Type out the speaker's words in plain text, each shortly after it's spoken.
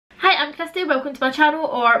I'm Christy, welcome to my channel,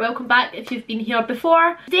 or welcome back if you've been here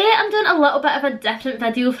before. Today I'm doing a little bit of a different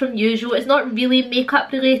video from usual. It's not really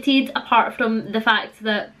makeup related apart from the fact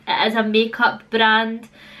that it is a makeup brand.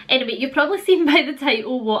 Anyway, you've probably seen by the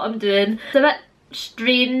title what I'm doing. It's a bit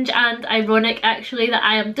strange and ironic actually that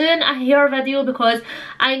I am doing a hair video because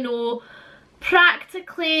I know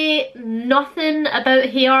practically nothing about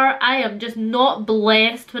hair. I am just not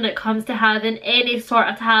blessed when it comes to having any sort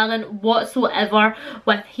of talent whatsoever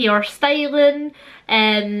with hair styling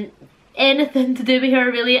and anything to do with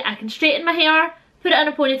hair really. I can straighten my hair, put it in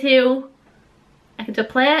a ponytail, I can do a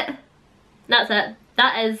plait, that's it.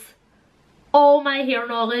 That is all my hair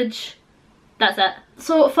knowledge. That's it.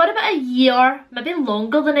 So for about a year, maybe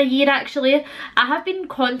longer than a year actually, I have been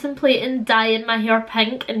contemplating dyeing my hair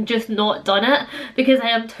pink and just not done it because I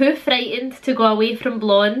am too frightened to go away from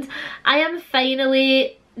blonde. I am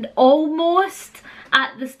finally almost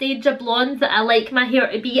at the stage of blonde that I like my hair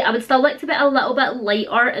to be. I would still like to be a little bit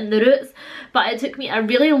lighter in the roots, but it took me a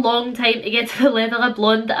really long time to get to the level of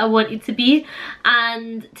blonde that I wanted to be,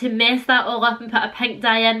 and to mess that all up and put a pink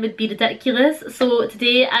dye in would be ridiculous. So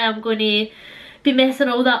today I am going to be messing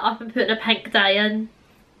all that up and putting a pink dye in.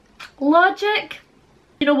 Logic.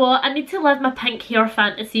 You know what, I need to live my pink hair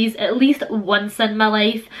fantasies at least once in my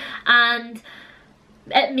life, and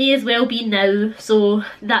it may as well be now, so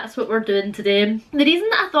that's what we're doing today. The reason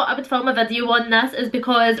that I thought I would film a video on this is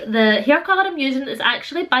because the hair colour I'm using is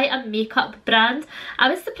actually by a makeup brand. I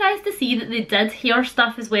was surprised to see that they did hair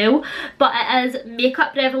stuff as well, but it is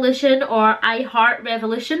Makeup Revolution or I Heart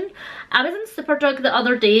Revolution. I was in Superdrug the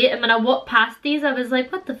other day and when I walked past these I was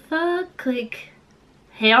like, what the fuck, like,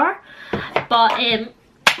 hair? But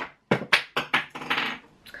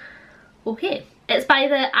okay. It's by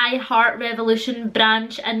the I Heart Revolution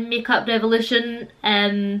branch and Makeup Revolution.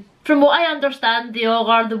 From what I understand, they all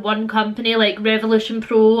are the one company, like Revolution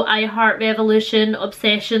Pro, I Heart Revolution,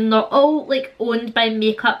 Obsession. They're all like owned by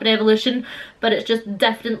Makeup Revolution, but it's just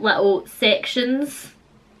different little sections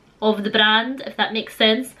of the brand, if that makes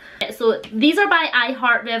sense. So these are by I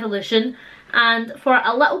Heart Revolution, and for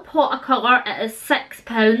a little pot of colour it is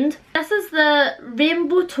 £6. This is the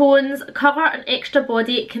Rainbow Tones Colour and Extra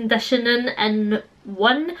Body Conditioning in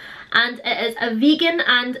 1, and it is a vegan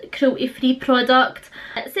and cruelty free product.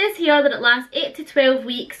 It says here that it lasts 8 to 12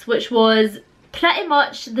 weeks, which was pretty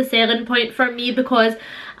much the selling point for me because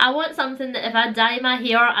I want something that if I dye my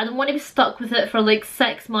hair, I don't want to be stuck with it for like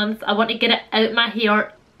 6 months. I want to get it out my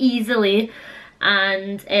hair easily,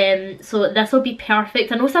 and so this will be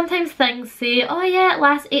perfect. I know sometimes things say, oh yeah, it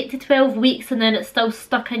lasts 8 to 12 weeks and then it's still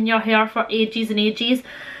stuck in your hair for ages and ages,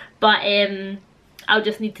 but I'll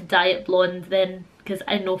just need to dye it blonde then, because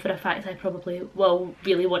I know for a fact I probably will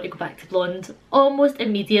really want to go back to blonde almost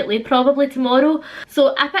immediately, probably tomorrow.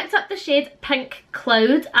 So I picked up the shade Pink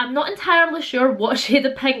Cloud. I'm not entirely sure what shade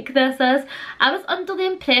of pink this is. I was under the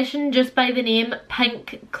impression just by the name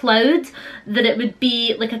Pink Cloud that it would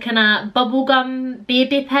be like a kind of bubblegum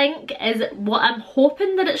baby pink is what I'm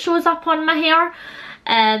hoping that it shows up on my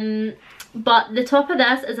hair. But the top of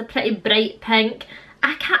this is a pretty bright pink.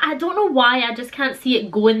 I don't know why, I just can't see it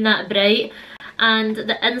going that bright. And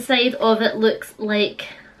the inside of it looks like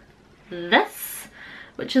this,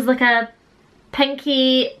 which is like a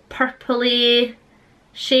pinky purpley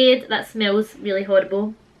shade that smells really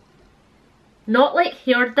horrible. Not like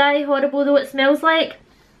hair dye horrible though, it smells like.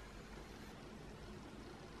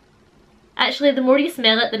 Actually, the more you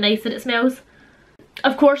smell it, the nicer it smells.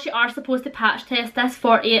 Of course you are supposed to patch test this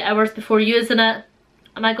 48 hours before using it.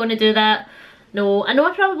 Am I going to do that? No. I know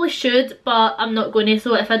I probably should, but I'm not going to.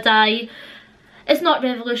 So if I dye, it's not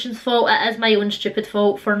Revolution's fault, it is my own stupid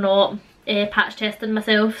fault for not patch testing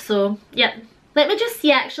myself. So yeah, let me just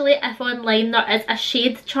see actually if online there is a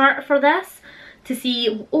shade chart for this to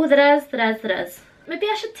see. Oh, there is. Maybe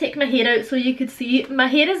I should take my hair out so you could see. My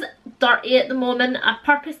hair is dirty at the moment. I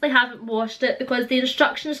purposely haven't washed it because the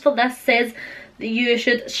instructions for this says that you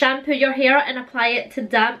should shampoo your hair and apply it to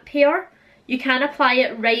damp hair. You can apply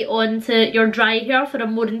it right onto your dry hair for a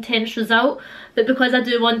more intense result, but because I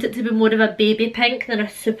do want it to be more of a baby pink than a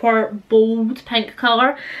super bold pink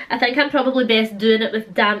colour, I think I'm probably best doing it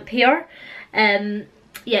with damp hair.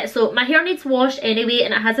 Yeah, so my hair needs washed anyway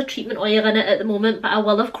and it has a treatment oil in it at the moment, but I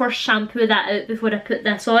will of course shampoo that out before I put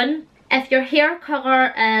this on. If your hair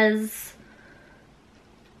colour is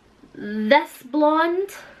this blonde,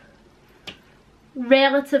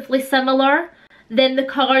 relatively similar, then the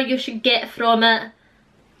colour you should get from it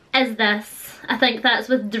is this. I think that's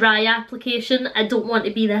with dry application. I don't want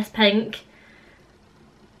to be this pink.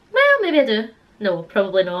 Well, maybe I do. No,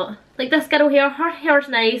 probably not. Like this girl here, her hair's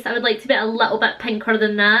nice. I would like to be a little bit pinker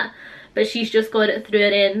than that, but she's just got it through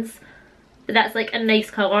her ends. that's like a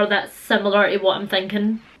nice colour that's similar to what I'm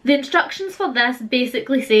thinking. The instructions for this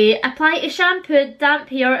basically say, apply a shampooed, damp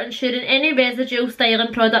hair ensuring any residual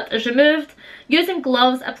styling product is removed. Using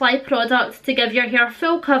gloves, apply product to give your hair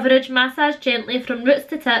full coverage, massage gently from roots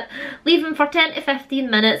to tip, leave them for 10 to 15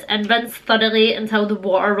 minutes and rinse thoroughly until the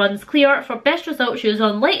water runs clear. For best results, use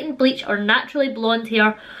on lightened bleach or naturally blonde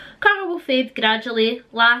hair. Colour will fade gradually,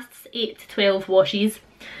 lasts 8 to 12 washes.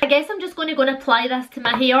 I guess I'm just going to go and apply this to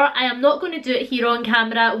my hair. I am not going to do it here on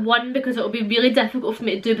camera. One, because it will be really difficult for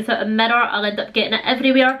me to do without a mirror. I'll end up getting it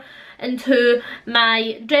everywhere. And two,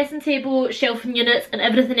 my dressing table, shelving units and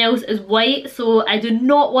everything else is white, so I do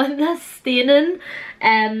not want this staining.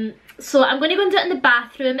 So I'm going to go and do it in the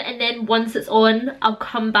bathroom, and then once it's on I'll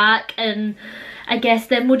come back and I guess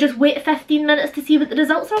then we'll just wait 15 minutes to see what the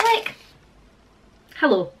results are like.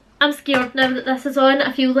 Hello. I'm scared now that this is on.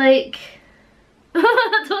 I feel like...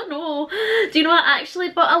 I don't know. Do you know I actually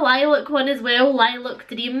bought a lilac one as well, Lilac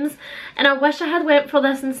Dreams, and I wish I had went for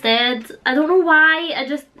this instead. I don't know why, I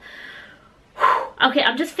just... Okay,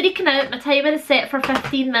 I'm just freaking out. My timer is set for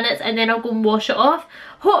 15 minutes and then I'll go and wash it off.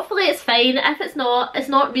 Hopefully it's fine. If it's not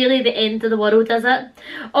really the end of the world, is it?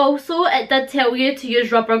 Also, it did tell you to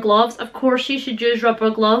use rubber gloves. Of course you should use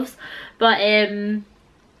rubber gloves, but I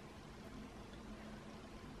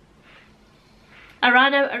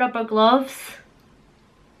ran out of rubber gloves.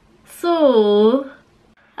 So,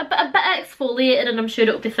 a bit exfoliated and I'm sure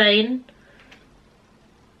it'll be fine.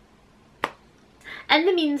 In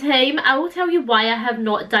the meantime, I will tell you why I have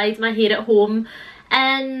not dyed my hair at home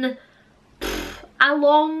in a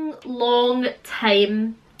long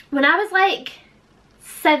time. When I was like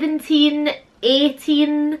 17,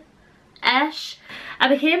 18-ish, I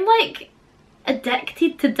became like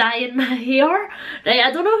addicted to dyeing my hair. Right,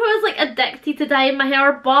 I don't know if I was like addicted to dyeing my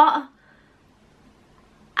hair, but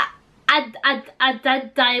I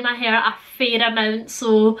did dye my hair a fair amount.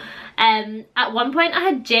 So at one point I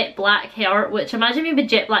had jet black hair, which, imagine me with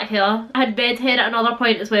jet black hair. I had red hair at another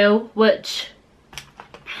point as well, which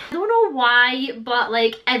I don't know why, but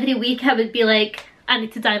like every week I would be like, I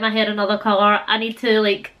need to dye my hair another colour, I need to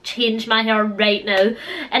like change my hair right now.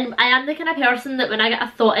 And I am the kind of person that when I get a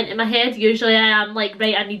thought into my head, usually I am like,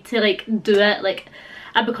 right, I need to like do it. Like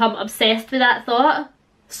I become obsessed with that thought.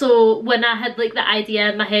 So when I had like the idea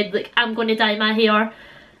in my head, like I'm going to dye my hair,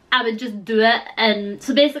 I would just do it. And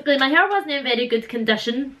so basically my hair wasn't in very good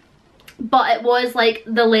condition, but it was like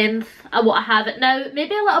the length of what I have it now,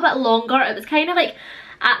 maybe a little bit longer. It was kind of like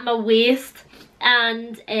at my waist,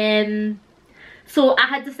 and so I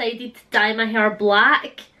had decided to dye my hair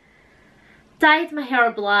black. Dyed my hair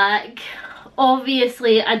black.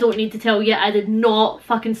 Obviously, I don't need to tell you, I did not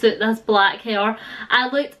fucking suit this black hair. I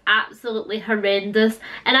looked absolutely horrendous.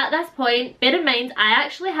 And at this point, bear in mind, I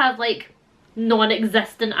actually have like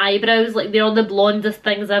non-existent eyebrows. Like they're the blondest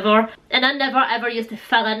things ever. And I never ever used to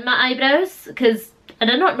fill in my eyebrows because I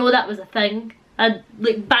did not know that was a thing.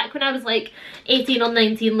 Like back when I was like 18 or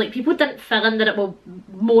 19, like people didn't fill in their, well,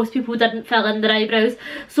 most people didn't fill in their eyebrows.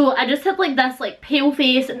 So I just had like this like pale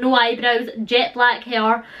face, no eyebrows, jet black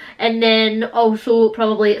hair, and then also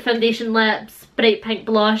probably foundation lips, bright pink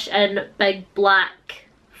blush, and big black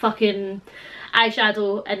fucking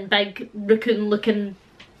eyeshadow and big raccoon looking.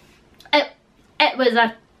 It was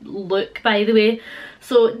a look, by the way.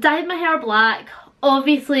 So dyed my hair black.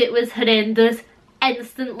 Obviously it was horrendous.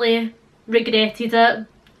 Instantly regretted it.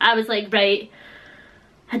 I was like, right,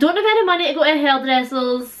 I don't have any money to go to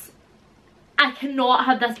hairdressers. I cannot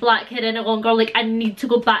have this black hair any longer. Like I need to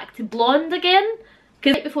go back to blonde again.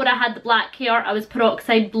 Because right before I had the black hair, I was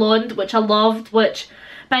peroxide blonde, which I loved, which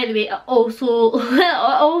by the way it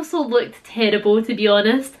also looked terrible, to be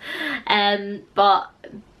honest, but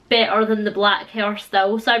better than the black hair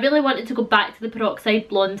still. So I really wanted to go back to the peroxide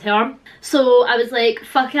blonde hair. So I was like,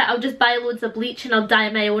 fuck it, I'll just buy loads of bleach and I'll dye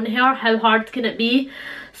my own hair. How hard can it be?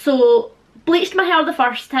 So bleached my hair the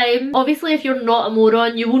first time. Obviously if you're not a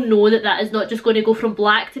moron, you will know that that is not just going to go from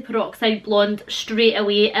black to peroxide blonde straight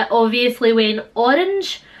away. It obviously went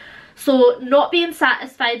orange. So not being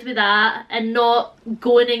satisfied with that and not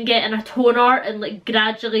going and getting a toner and like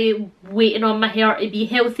gradually waiting on my hair to be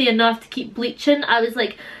healthy enough to keep bleaching, I was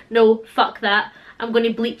like, no, fuck that. I'm going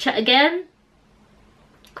to bleach it again.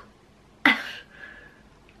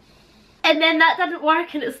 And then that didn't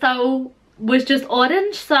work and it still was just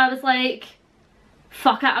orange. So I was like,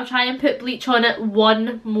 fuck it, I'll try and put bleach on it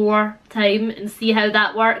one more time and see how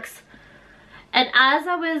that works. And as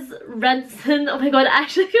I was rinsing, oh my god, I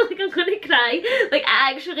actually feel like I'm gonna cry. Like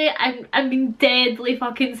I'm being deadly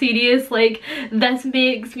fucking serious. Like this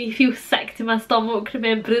makes me feel sick to my stomach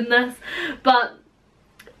remembering this. But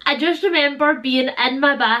I just remember being in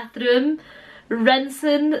my bathroom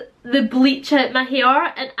rinsing the bleach out my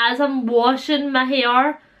hair, and as I'm washing my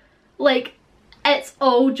hair, like, it's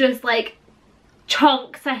all just like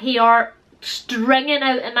chunks of hair stringing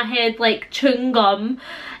out in my head like chewing gum,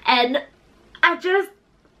 and I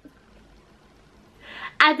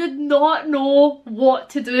did not know what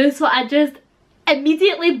to do, so I just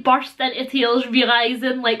immediately burst into tears,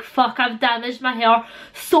 realising like, fuck, I've damaged my hair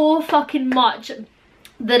so fucking much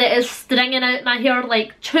that it is stringing out my hair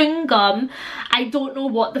like chewing gum. I don't know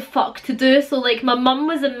what the fuck to do. So like, my mum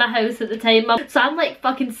was in my house at the time, so I'm like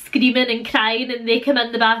fucking screaming and crying, and they come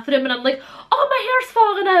in the bathroom and I'm like, oh, my hair's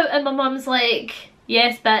falling out, and my mum's like,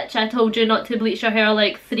 yes bitch, I told you not to bleach your hair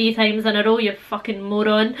like 3 times in a row, you fucking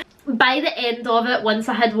moron. By the end of it, once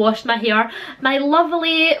I had washed my hair, my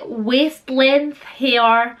lovely waist length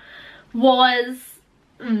hair was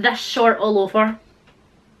this short all over.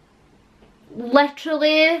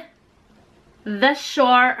 Literally this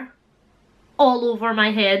short all over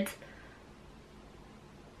my head.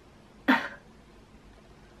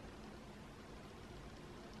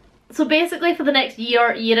 So basically for the next year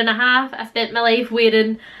and a half, I spent my life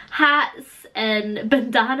wearing hats and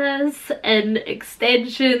bandanas and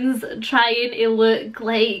extensions, trying to look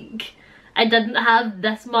like I didn't have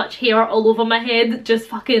this much hair all over my head, just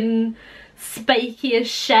fucking spiky as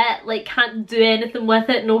shit, like can't do anything with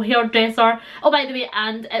it, no hairdresser. Oh, by the way,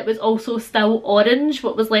 and it was also still orange,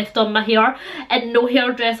 what was left on my hair, and no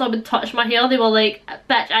hairdresser would touch my hair. They were like,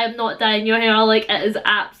 bitch, I am not dyeing your hair, like it is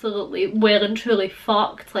absolutely well and truly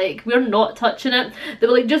fucked, like we're not touching it. They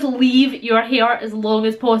were like, just leave your hair as long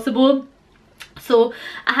as possible. So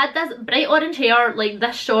I had this bright orange hair, like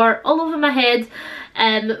this short, all over my head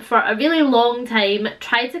for a really long time.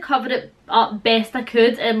 Tried to cover it up best I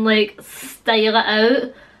could and like style it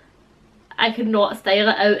out. I could not style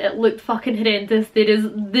it out, it looked fucking horrendous. There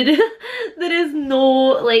is no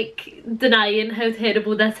like denying how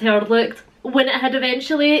terrible this hair looked. When it had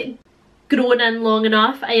eventually grown in long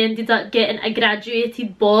enough, I ended up getting a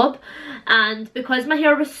graduated bob, and because my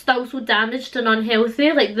hair was still so damaged and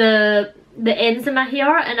unhealthy, like the ends of my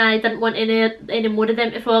hair, and I didn't want any more of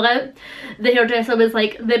them to fall out, the hairdresser was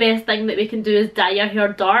like, the best thing that we can do is dye your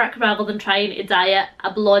hair dark rather than trying to dye it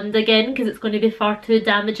a blonde again, because it's going to be far too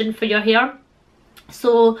damaging for your hair.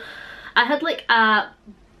 So I had like a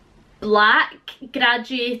black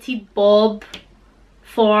graduated bob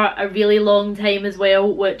for a really long time as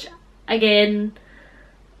well, which again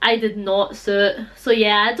I did not suit. So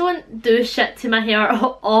yeah, I don't do shit to my hair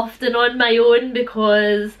often on my own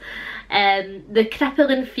because the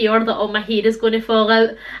crippling fear that all my hair is going to fall out.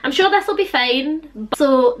 I'm sure this will be fine.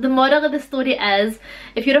 So the moral of the story is,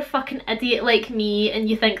 if you're a fucking idiot like me and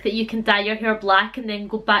you think that you can dye your hair black and then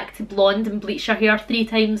go back to blonde and bleach your hair 3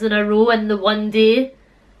 times in a row in the one day,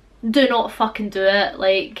 do not fucking do it.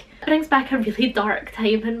 Like, it brings back a really dark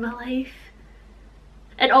time in my life.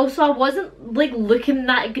 And also, I wasn't like looking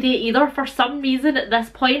that great either. For some reason at this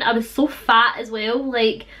point I was so fat as well.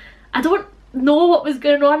 Like, I don't know what was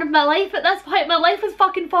going on in my life at this point. My life was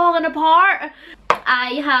fucking falling apart.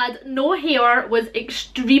 I had no hair, was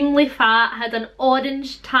extremely fat, had an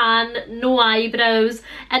orange tan, no eyebrows,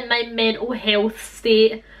 and my mental health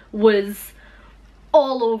state was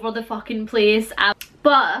all over the fucking place.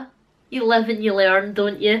 But you live and you learn,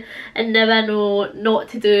 don't you? And now I know not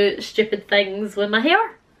to do stupid things with my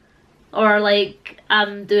hair. Or like,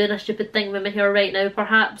 I'm doing a stupid thing with my hair right now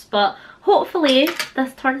perhaps, but hopefully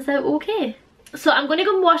this turns out okay. So I'm going to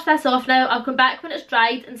go and wash this off now. I'll come back when it's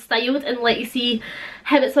dried and styled and let you see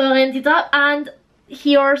how it's all ended up, and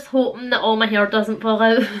here's hoping that all my hair doesn't fall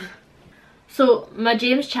out. So my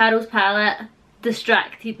James Charles palette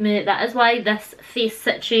distracted me. That is why this face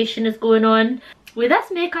situation is going on. With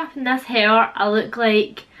this makeup and this hair, I look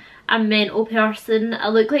like a mental person. I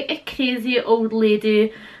look like a crazy old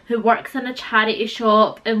lady who works in a charity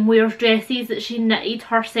shop and wears dresses that she knitted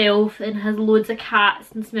herself and has loads of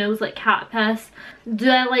cats and smells like cat piss. Do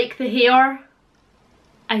I like the hair?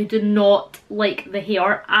 I do not like the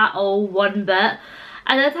hair at all, one bit.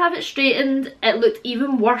 I did have it straightened. It looked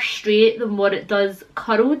even worse straight than what it does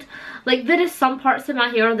curled. Like, there is some parts of my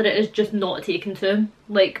hair that it is just not taken to,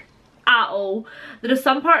 like, at all. There are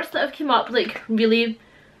some parts that have come up like really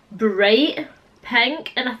bright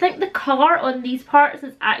pink, and I think the colour on these parts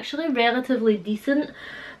is actually relatively decent,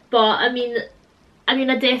 but I mean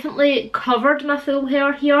I definitely covered my full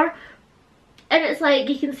hair here, and it's like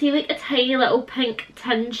you can see like a tiny little pink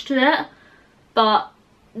tinge to it, but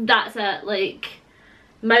that's it. Like,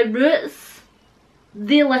 my roots,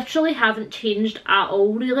 they literally haven't changed at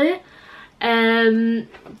all really.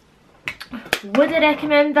 Would I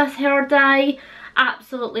recommend this hair dye?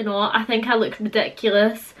 Absolutely not. I think I look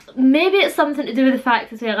ridiculous. maybe it's something to do with the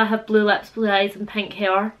fact as well I have blue lips, blue eyes and pink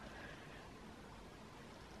hair.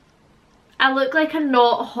 I look like a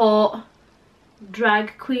not hot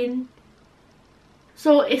drag queen.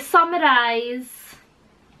 So to summarise,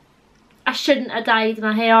 I shouldn't have dyed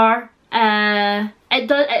my hair.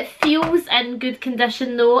 It feels in good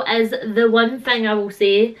condition though, is the one thing I will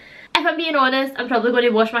say. If I'm being honest, I'm probably going to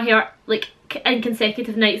wash my hair like in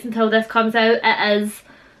consecutive nights until this comes out. It is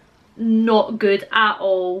not good at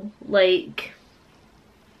all. Like,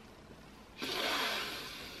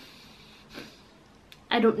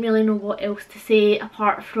 I don't really know what else to say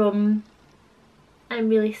apart from I'm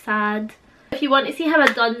really sad. If you want to see how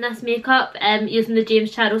I've done this makeup using the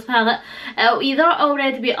James Charles palette, it'll either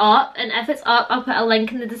already be up, and if it's up I'll put a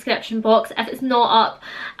link in the description box. If it's not up,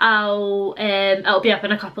 it'll be up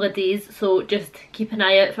in a couple of days, so just keep an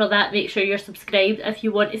eye out for that. Make sure you're subscribed if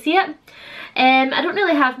you want to see it. I don't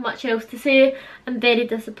really have much else to say. I'm very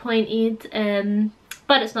disappointed,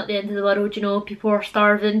 but it's not the end of the world, you know. People are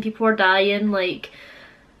starving, people are dying, like,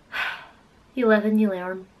 you live and you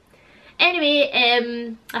learn. Anyway,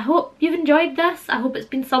 I hope you've enjoyed this. I hope it's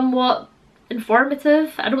been somewhat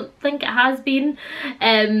informative. I don't think it has been.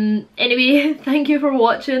 Anyway, thank you for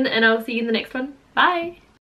watching and I'll see you in the next one. Bye!